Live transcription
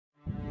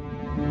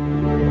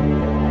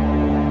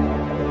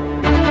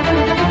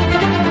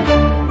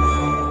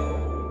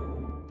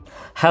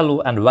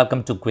Hello and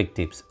welcome to Quick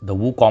Tips, the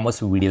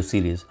WooCommerce video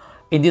series.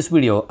 In this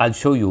video, I'll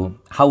show you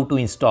how to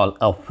install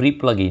a free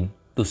plugin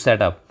to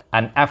set up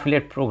an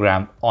affiliate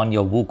program on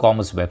your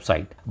WooCommerce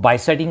website. By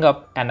setting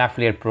up an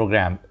affiliate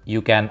program,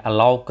 you can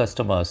allow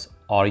customers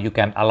or you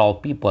can allow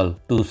people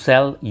to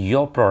sell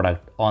your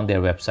product on their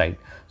website.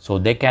 So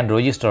they can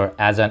register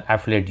as an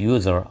affiliate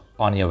user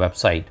on your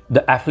website.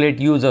 The affiliate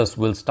users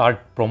will start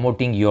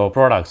promoting your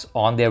products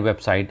on their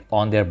website,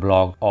 on their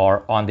blog,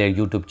 or on their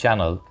YouTube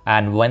channel.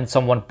 And when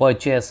someone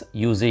purchases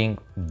using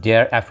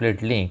their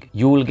affiliate link,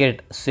 you will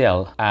get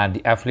sale and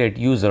the affiliate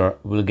user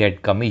will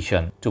get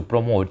commission to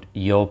promote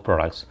your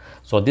products.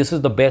 So this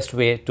is the best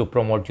way to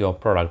promote your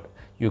product.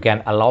 You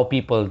can allow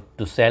people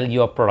to sell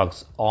your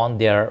products on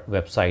their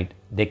website.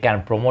 They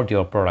can promote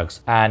your products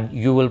and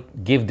you will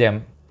give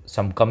them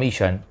some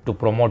commission to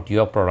promote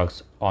your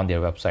products on their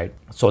website.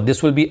 So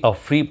this will be a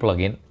free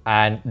plugin,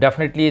 and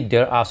definitely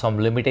there are some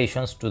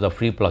limitations to the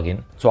free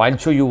plugin. So I'll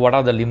show you what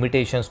are the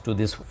limitations to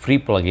this free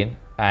plugin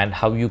and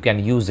how you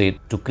can use it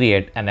to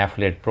create an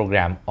affiliate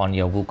program on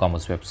your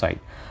WooCommerce website.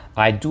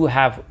 I do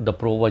have the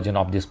pro version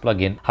of this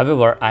plugin.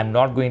 However, I'm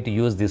not going to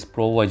use this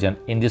pro version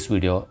in this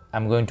video.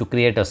 I'm going to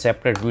create a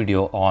separate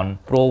video on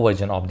pro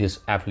version of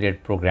this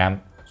affiliate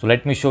program. So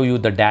let me show you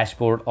the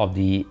dashboard of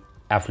the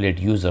affiliate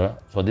user.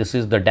 So this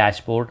is the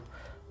dashboard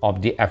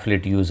of the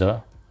affiliate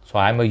user. So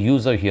I'm a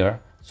user here.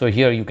 So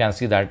here you can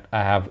see that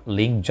I have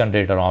link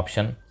generator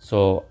option.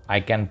 So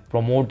I can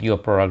promote your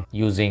product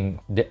using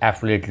the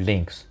affiliate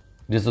links.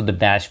 This is the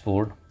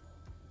dashboard.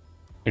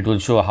 It will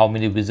show how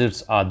many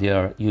visits are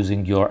there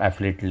using your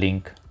affiliate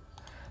link.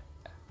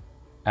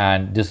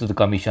 And this is the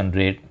commission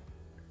rate,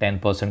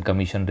 10%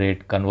 commission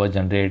rate,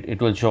 conversion rate.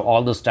 It will show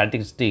all the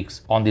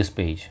statistics on this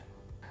page.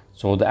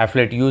 So the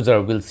affiliate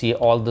user will see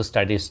all the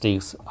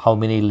statistics, how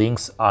many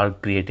links are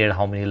created,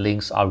 how many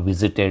links are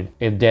visited.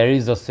 If there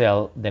is a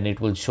sale, then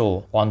it will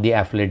show on the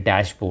affiliate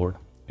dashboard.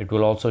 It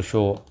will also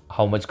show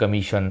how much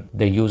commission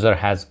the user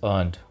has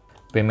earned.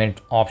 Payment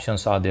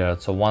options are there.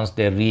 So once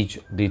they reach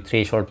the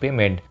threshold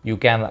payment, you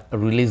can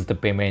release the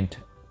payment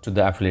to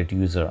the affiliate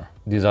user.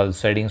 These are the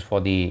settings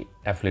for the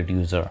affiliate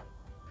user.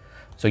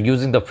 So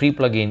using the free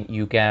plugin,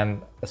 you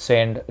can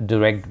send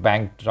direct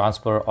bank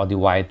transfer or the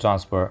wire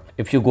transfer.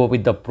 If you go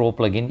with the pro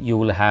plugin, you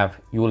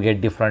will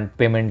get different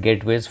payment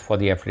gateways for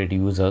the affiliate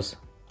users.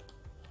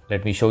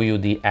 Let me show you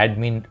the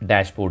admin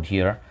dashboard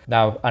here.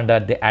 Now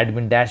under the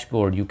admin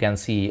dashboard, you can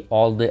see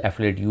all the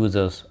affiliate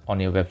users on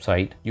your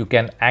website. You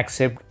can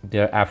accept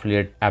their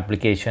affiliate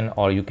application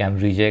or you can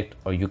reject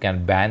or you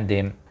can ban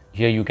them.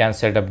 Here you can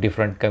set up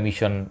different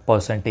commission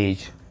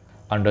percentage.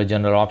 Under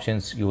general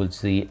options, you will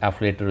see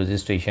affiliate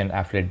registration,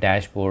 affiliate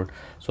dashboard.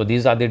 So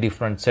these are the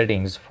different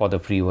settings for the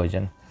free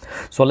version.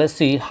 So let's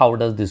see how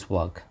does this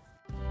work.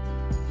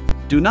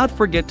 Do not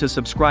forget to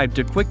subscribe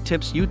to Quick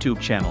Tips YouTube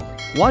channel.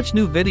 Watch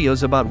new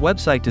videos about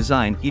website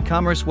design,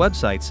 e-commerce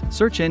websites,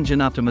 search engine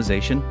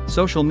optimization,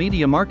 social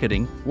media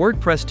marketing,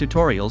 WordPress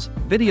tutorials,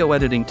 video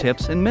editing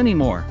tips, and many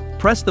more.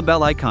 Press the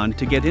bell icon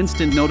to get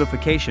instant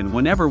notification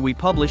whenever we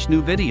publish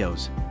new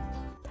videos.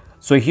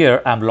 So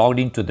here I'm logged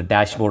into the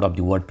dashboard of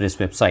the WordPress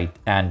website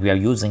and we are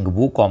using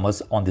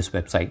WooCommerce on this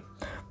website.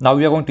 Now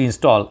we are going to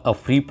install a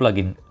free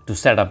plugin to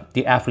set up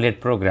the affiliate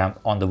program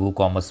on the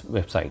WooCommerce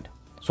website.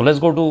 So let's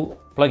go to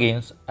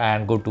plugins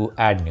and go to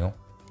add new.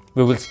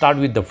 We will start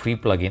with the free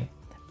plugin.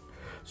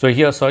 So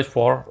here search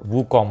for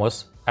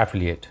WooCommerce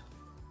affiliate.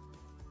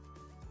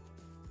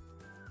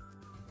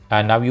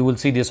 And now you will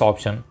see this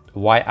option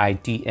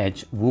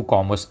YITH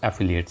WooCommerce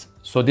affiliates.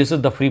 So this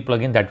is the free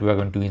plugin that we are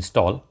going to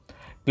install.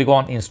 Click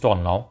on install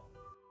now.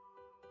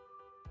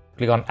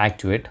 Click on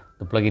activate.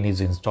 The plugin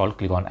is installed.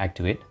 Click on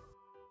activate.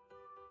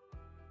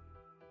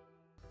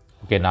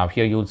 Okay, now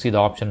here you will see the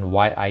option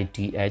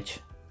YITH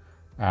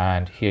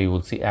and here you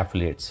will see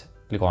affiliates.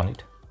 Click on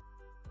it.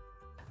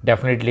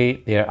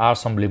 Definitely there are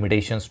some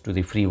limitations to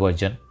the free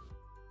version.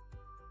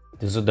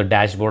 This is the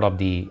dashboard of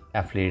the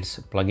affiliates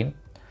plugin.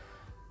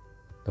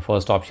 The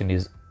first option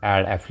is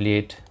add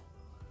affiliate.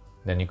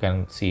 Then you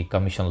can see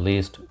commission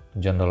list,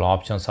 general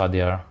options are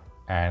there,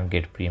 and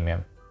get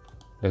premium.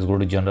 Let's go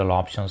to general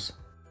options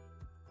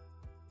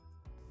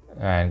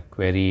and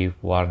query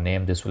var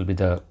name. This will be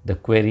the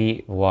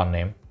query var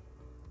name.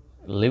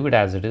 Leave it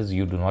as it is.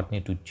 You do not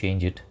need to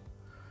change it.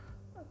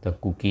 The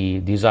cookie,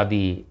 these are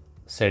the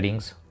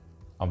settings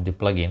of the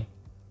plugin.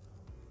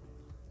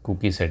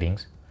 Cookie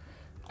settings,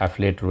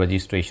 affiliate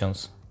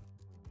registrations,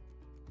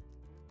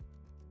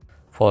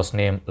 first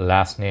name,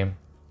 last name,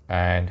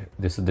 and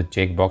this is the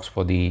checkbox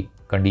for the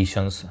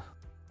conditions,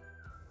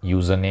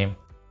 username.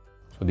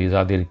 So these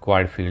are the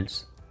required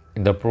fields.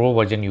 In the pro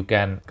version, you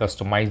can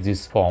customize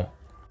this form.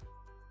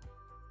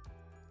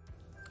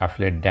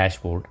 Affiliate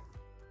dashboard,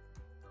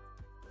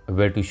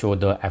 where to show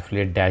the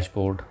affiliate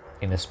dashboard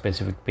in a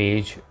specific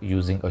page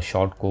using a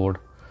shortcode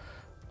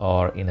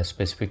or in a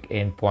specific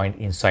endpoint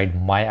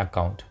inside my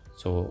account.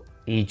 So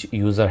each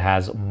user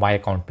has my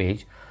account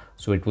page.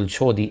 So it will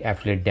show the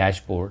affiliate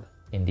dashboard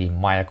in the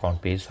my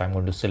account page. So I'm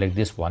going to select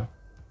this one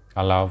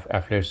allow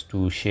affiliates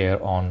to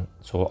share on,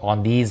 so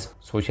on these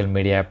social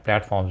media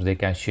platforms they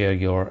can share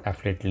your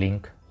affiliate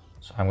link.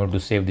 So I'm going to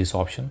save this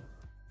option.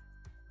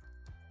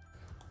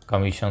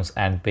 Commissions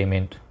and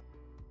payment,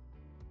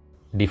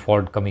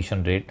 default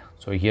commission rate.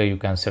 So here you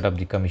can set up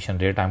the commission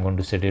rate. I'm going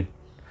to set it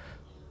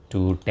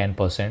to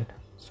 10%.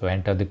 So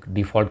enter the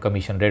default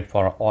commission rate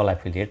for all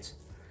affiliates.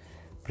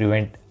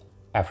 Prevent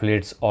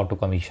affiliates auto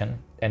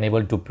commission.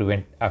 Enable to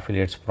prevent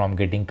affiliates from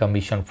getting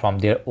commission from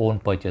their own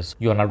purchase.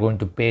 You are not going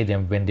to pay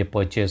them when they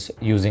purchase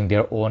using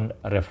their own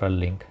referral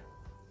link.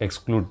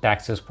 Exclude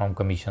taxes from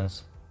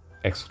commissions.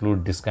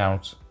 Exclude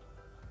discounts,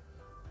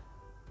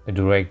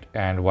 direct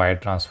and wire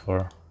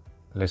transfer.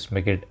 Let's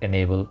make it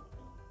enable.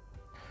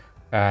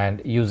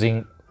 And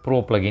using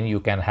Pro plugin you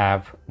can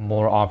have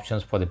more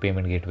options for the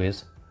payment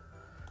gateways.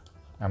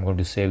 I'm going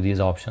to save these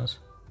options.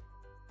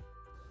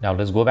 Now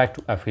let's go back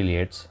to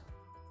affiliates.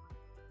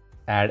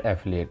 Add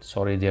affiliate.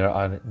 Sorry,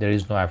 there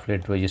is no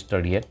affiliate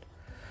registered yet.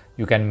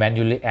 You can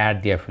manually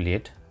add the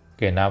affiliate.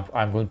 Okay, now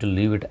I'm going to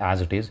leave it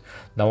as it is.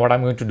 Now what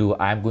I'm going to do,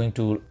 I'm going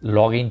to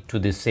log into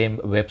the same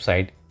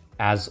website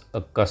as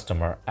a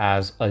customer,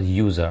 as a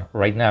user.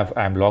 Right now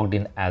I'm logged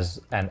in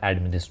as an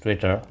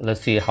administrator.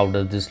 Let's see how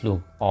does this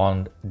look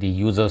on the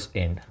user's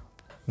end.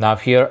 Now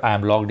here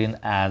I'm logged in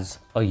as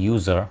a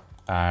user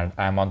and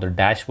I'm on the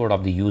dashboard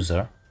of the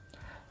user,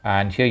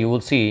 and here you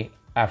will see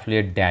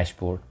affiliate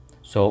dashboard.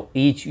 So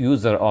each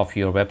user of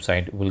your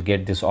website will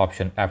get this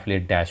option,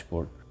 affiliate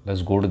dashboard.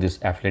 Let's go to this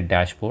affiliate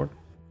dashboard.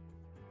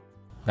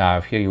 Now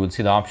here you will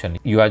see the option,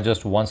 you are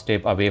just one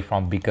step away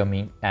from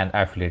becoming an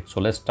affiliate. So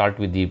let's start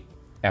with the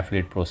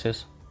affiliate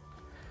process.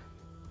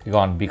 Click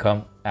on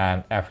become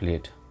an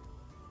affiliate.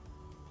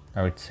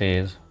 Now it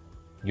says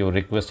your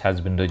request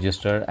has been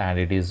registered and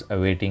it is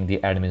awaiting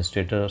the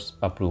administrator's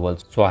approval.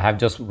 So I have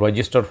just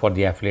registered for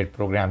the affiliate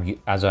program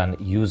as an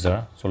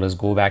user. So let's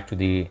go back to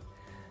the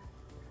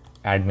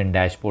admin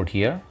dashboard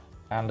here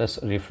and let's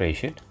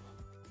refresh it.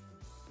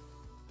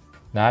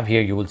 Now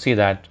here you will see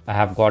that I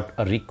have got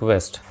a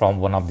request from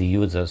one of the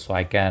users, so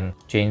I can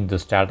change the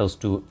status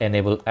to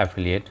enable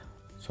affiliate.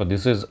 So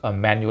this is a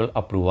manual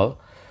approval.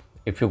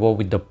 If you go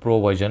with the Pro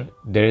version,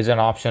 there is an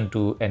option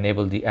to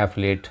enable the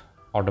affiliate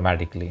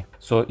automatically.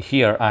 So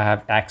here I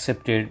have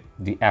accepted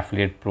the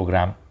affiliate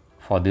program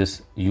for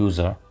this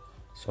user.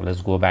 So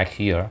let's go back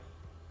here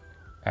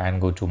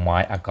and go to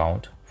my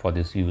account for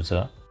this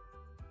user.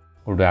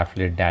 Go to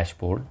affiliate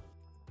dashboard.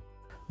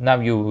 Now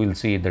you will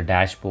see the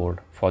dashboard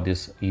for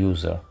this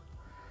user.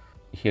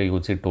 Here you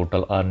will see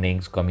total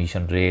earnings,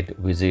 commission rate,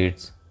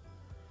 visits,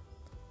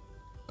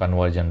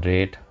 conversion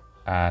rate,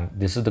 and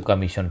this is the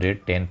commission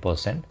rate,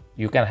 10%.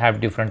 You can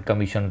have different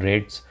commission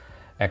rates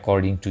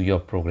according to your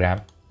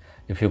program.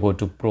 If you go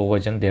to Pro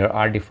version, there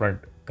are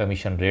different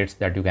commission rates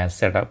that you can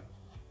set up.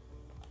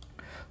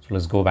 So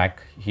let's go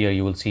back here.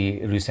 You will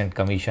see recent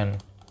commission.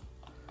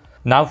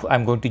 Now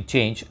I'm going to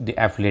change the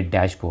affiliate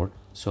dashboard.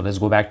 So let's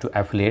go back to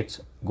affiliates,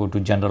 go to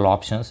general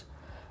options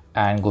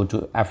and go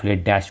to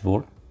affiliate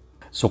dashboard.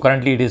 So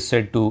currently it is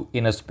set to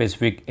in a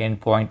specific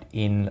endpoint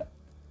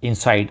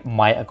inside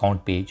my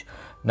account page.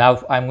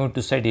 Now I'm going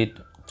to set it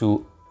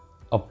to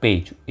a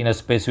page in a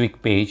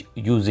specific page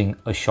using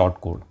a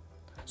shortcode.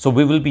 So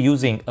we will be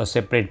using a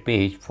separate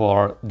page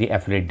for the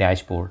affiliate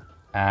dashboard,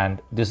 and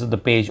this is the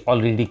page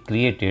already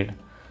created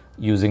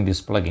using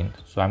this plugin.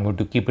 So I'm going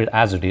to keep it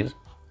as it is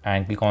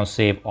and click on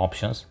save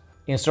options.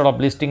 Instead of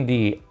listing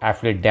the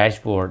affiliate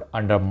dashboard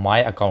under my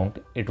account,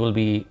 it will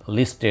be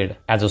listed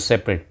as a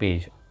separate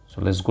page. So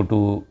let's go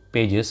to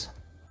pages.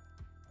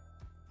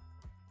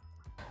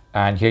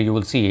 And here you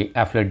will see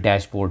affiliate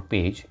dashboard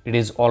page. It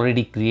is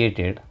already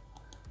created.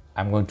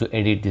 I'm going to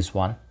edit this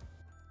one.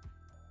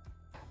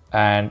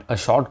 And a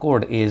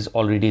shortcode is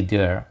already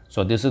there.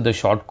 So this is the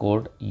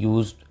shortcode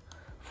used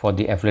for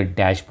the affiliate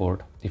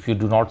dashboard. If you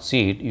do not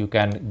see it, you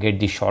can get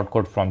the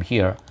shortcode from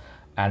here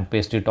and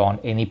paste it on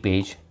any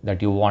page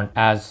that you want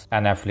as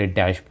an affiliate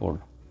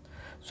dashboard.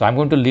 So I'm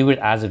going to leave it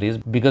as it is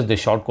because the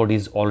shortcode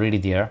is already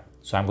there.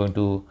 So I'm going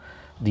to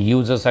the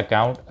user's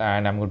account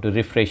and I'm going to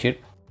refresh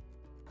it.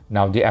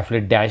 Now the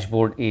affiliate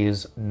dashboard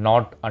is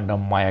not under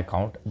my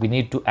account. We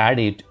need to add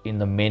it in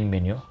the main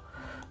menu.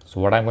 So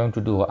what I'm going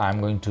to do,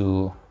 I'm going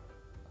to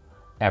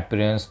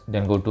appearance,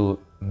 then go to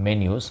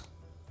menus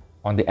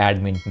on the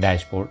admin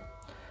dashboard.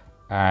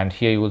 And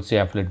here you will see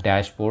affiliate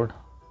dashboard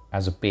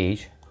as a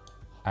page.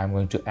 I'm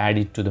going to add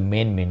it to the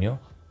main menu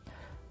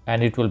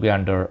and it will be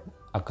under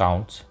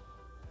accounts,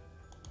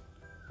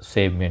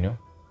 save menu.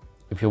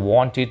 If you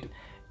want it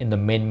in the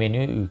main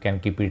menu, you can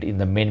keep it in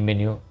the main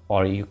menu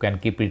or you can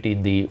keep it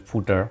in the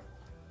footer.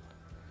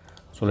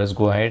 So let's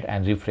go ahead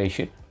and refresh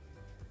it.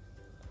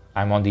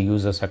 I'm on the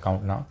user's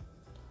account now.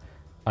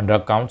 Under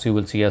accounts, you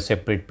will see a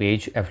separate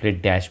page,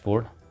 affiliate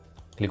dashboard.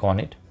 Click on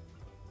it.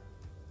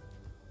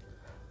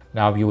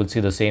 Now you will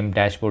see the same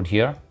dashboard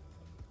here.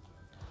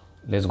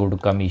 Let's go to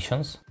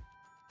commissions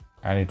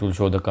and it will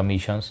show the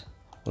commissions,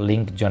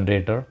 link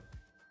generator.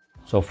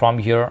 So from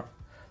here,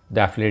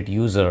 the affiliate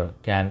user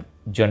can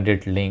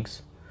generate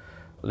links.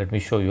 Let me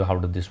show you how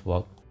does this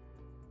work.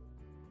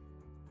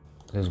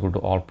 Let's go to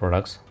all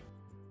products,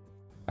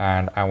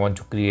 and I want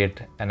to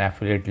create an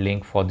affiliate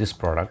link for this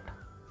product.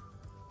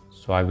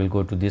 So I will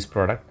go to this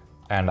product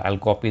and I'll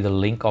copy the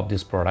link of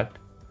this product,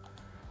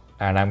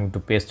 and I'm going to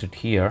paste it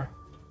here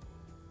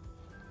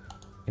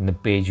in the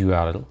page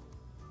URL,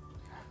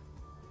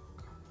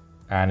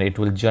 and it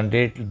will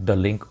generate the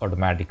link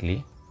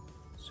automatically.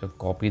 So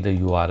copy the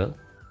URL.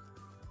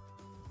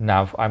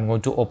 Now I'm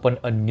going to open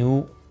a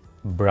new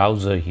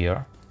browser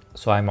here.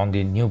 So I'm on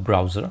the new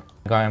browser.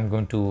 I'm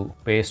going to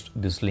paste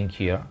this link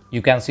here.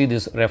 You can see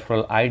this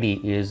referral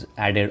ID is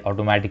added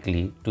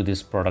automatically to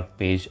this product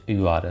page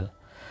URL.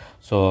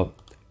 So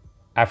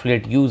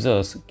affiliate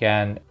users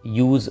can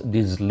use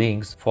these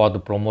links for the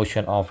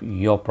promotion of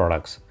your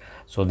products.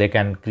 So they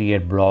can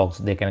create blogs,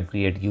 they can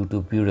create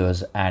YouTube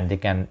videos, and they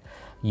can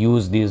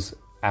use these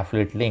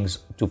affiliate links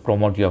to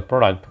promote your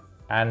product.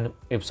 And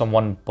if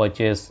someone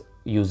purchases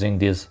using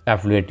this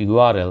affiliate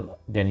URL,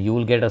 then you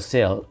will get a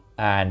sale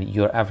and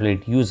your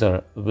affiliate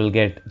user will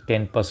get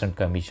 10%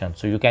 commission.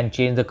 So you can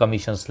change the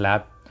commission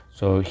slab.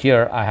 So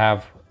here I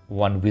have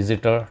one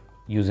visitor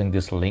using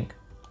this link.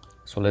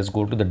 So let's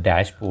go to the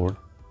dashboard,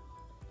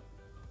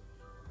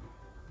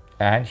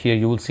 and here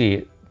you will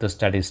see the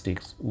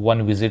statistics.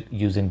 One visit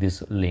using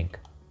this link.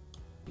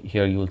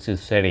 Here you will see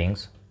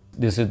settings.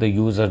 This is the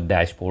user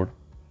dashboard.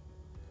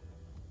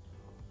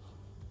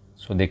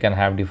 So they can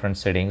have different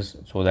settings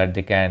so that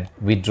they can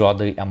withdraw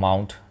the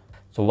amount.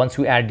 So once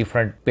you add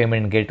different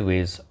payment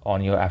gateways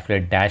on your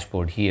affiliate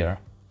dashboard here,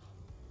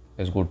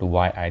 let's go to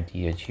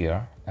YITH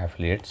here,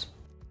 affiliates.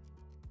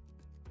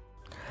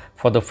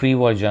 For the free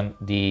version,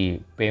 the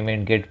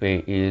payment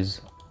gateway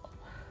is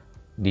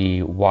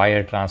the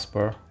wire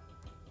transfer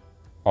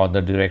or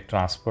the direct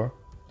transfer.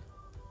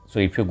 So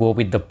if you go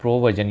with the pro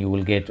version, you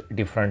will get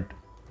different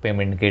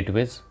payment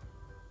gateways.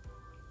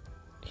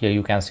 Here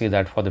you can see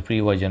that for the free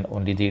version,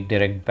 only the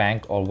direct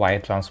bank or wire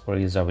transfer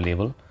is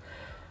available.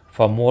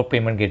 For more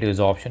payment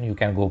gateways option, you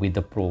can go with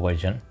the pro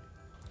version.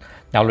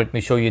 Now let me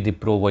show you the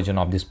pro version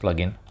of this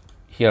plugin.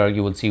 Here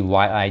you will see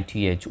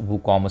YITH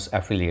WooCommerce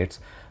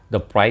affiliates. The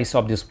price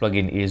of this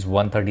plugin is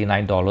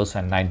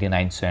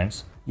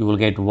 $139.99. You will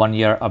get 1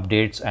 year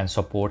updates and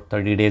support.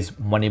 30 days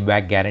money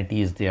back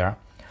guarantee is there.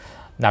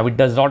 Now it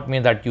does not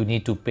mean that you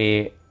need to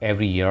pay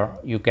every year.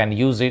 You can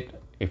use it.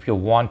 If you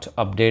want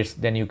updates,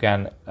 then you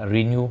can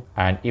renew,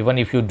 and even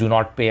if you do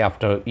not pay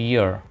after a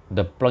year,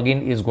 the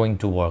plugin is going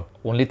to work.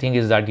 Only thing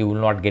is that you will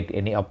not get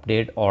any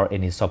update or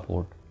any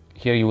support.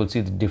 Here you will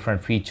see the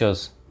different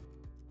features.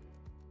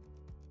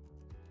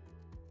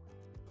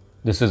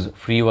 This is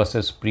free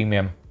versus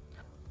premium.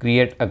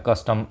 Create a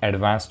custom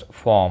advanced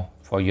form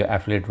for your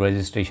affiliate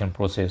registration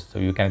process. So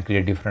you can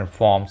create different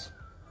forms.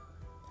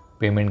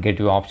 Payment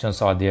gateway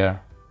options are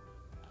there.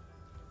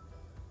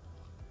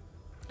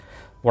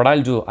 What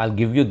I'll do, I'll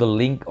give you the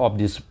link of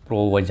this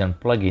pro version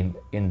plugin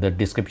in the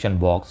description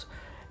box.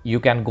 You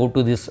can go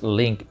to this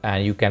link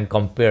and you can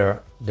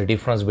compare the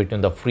difference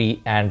between the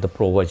free and the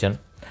pro version.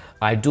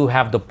 I do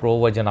have the pro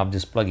version of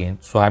this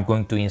plugin, so I'm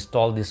going to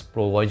install this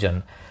pro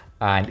version,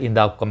 and in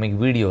the upcoming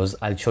videos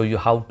I'll show you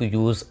how to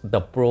use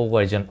the pro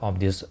version of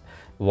this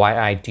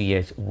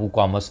YITH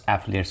WooCommerce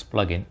affiliates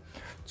plugin.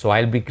 So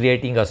I'll be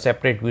creating a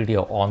separate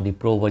video on the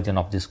pro version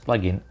of this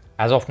plugin.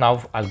 As of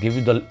now, I'll give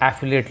you the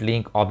affiliate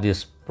link of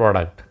this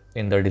product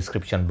in the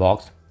description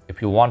box. If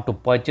you want to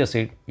purchase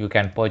it, you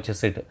can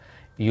purchase it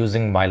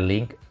using my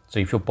link. So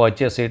if you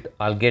purchase it,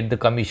 I'll get the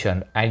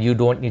commission and you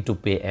don't need to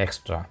pay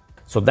extra.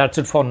 So that's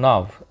it for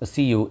now.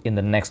 See you in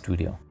the next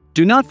video.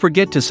 Do not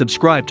forget to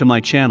subscribe to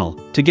my channel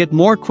to get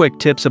more quick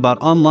tips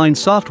about online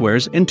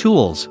softwares and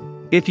tools.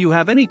 If you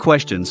have any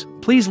questions,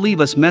 please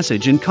leave us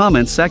message in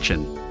comments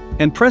section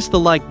and press the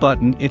like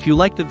button if you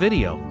like the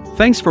video.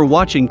 Thanks for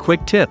watching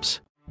Quick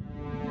Tips.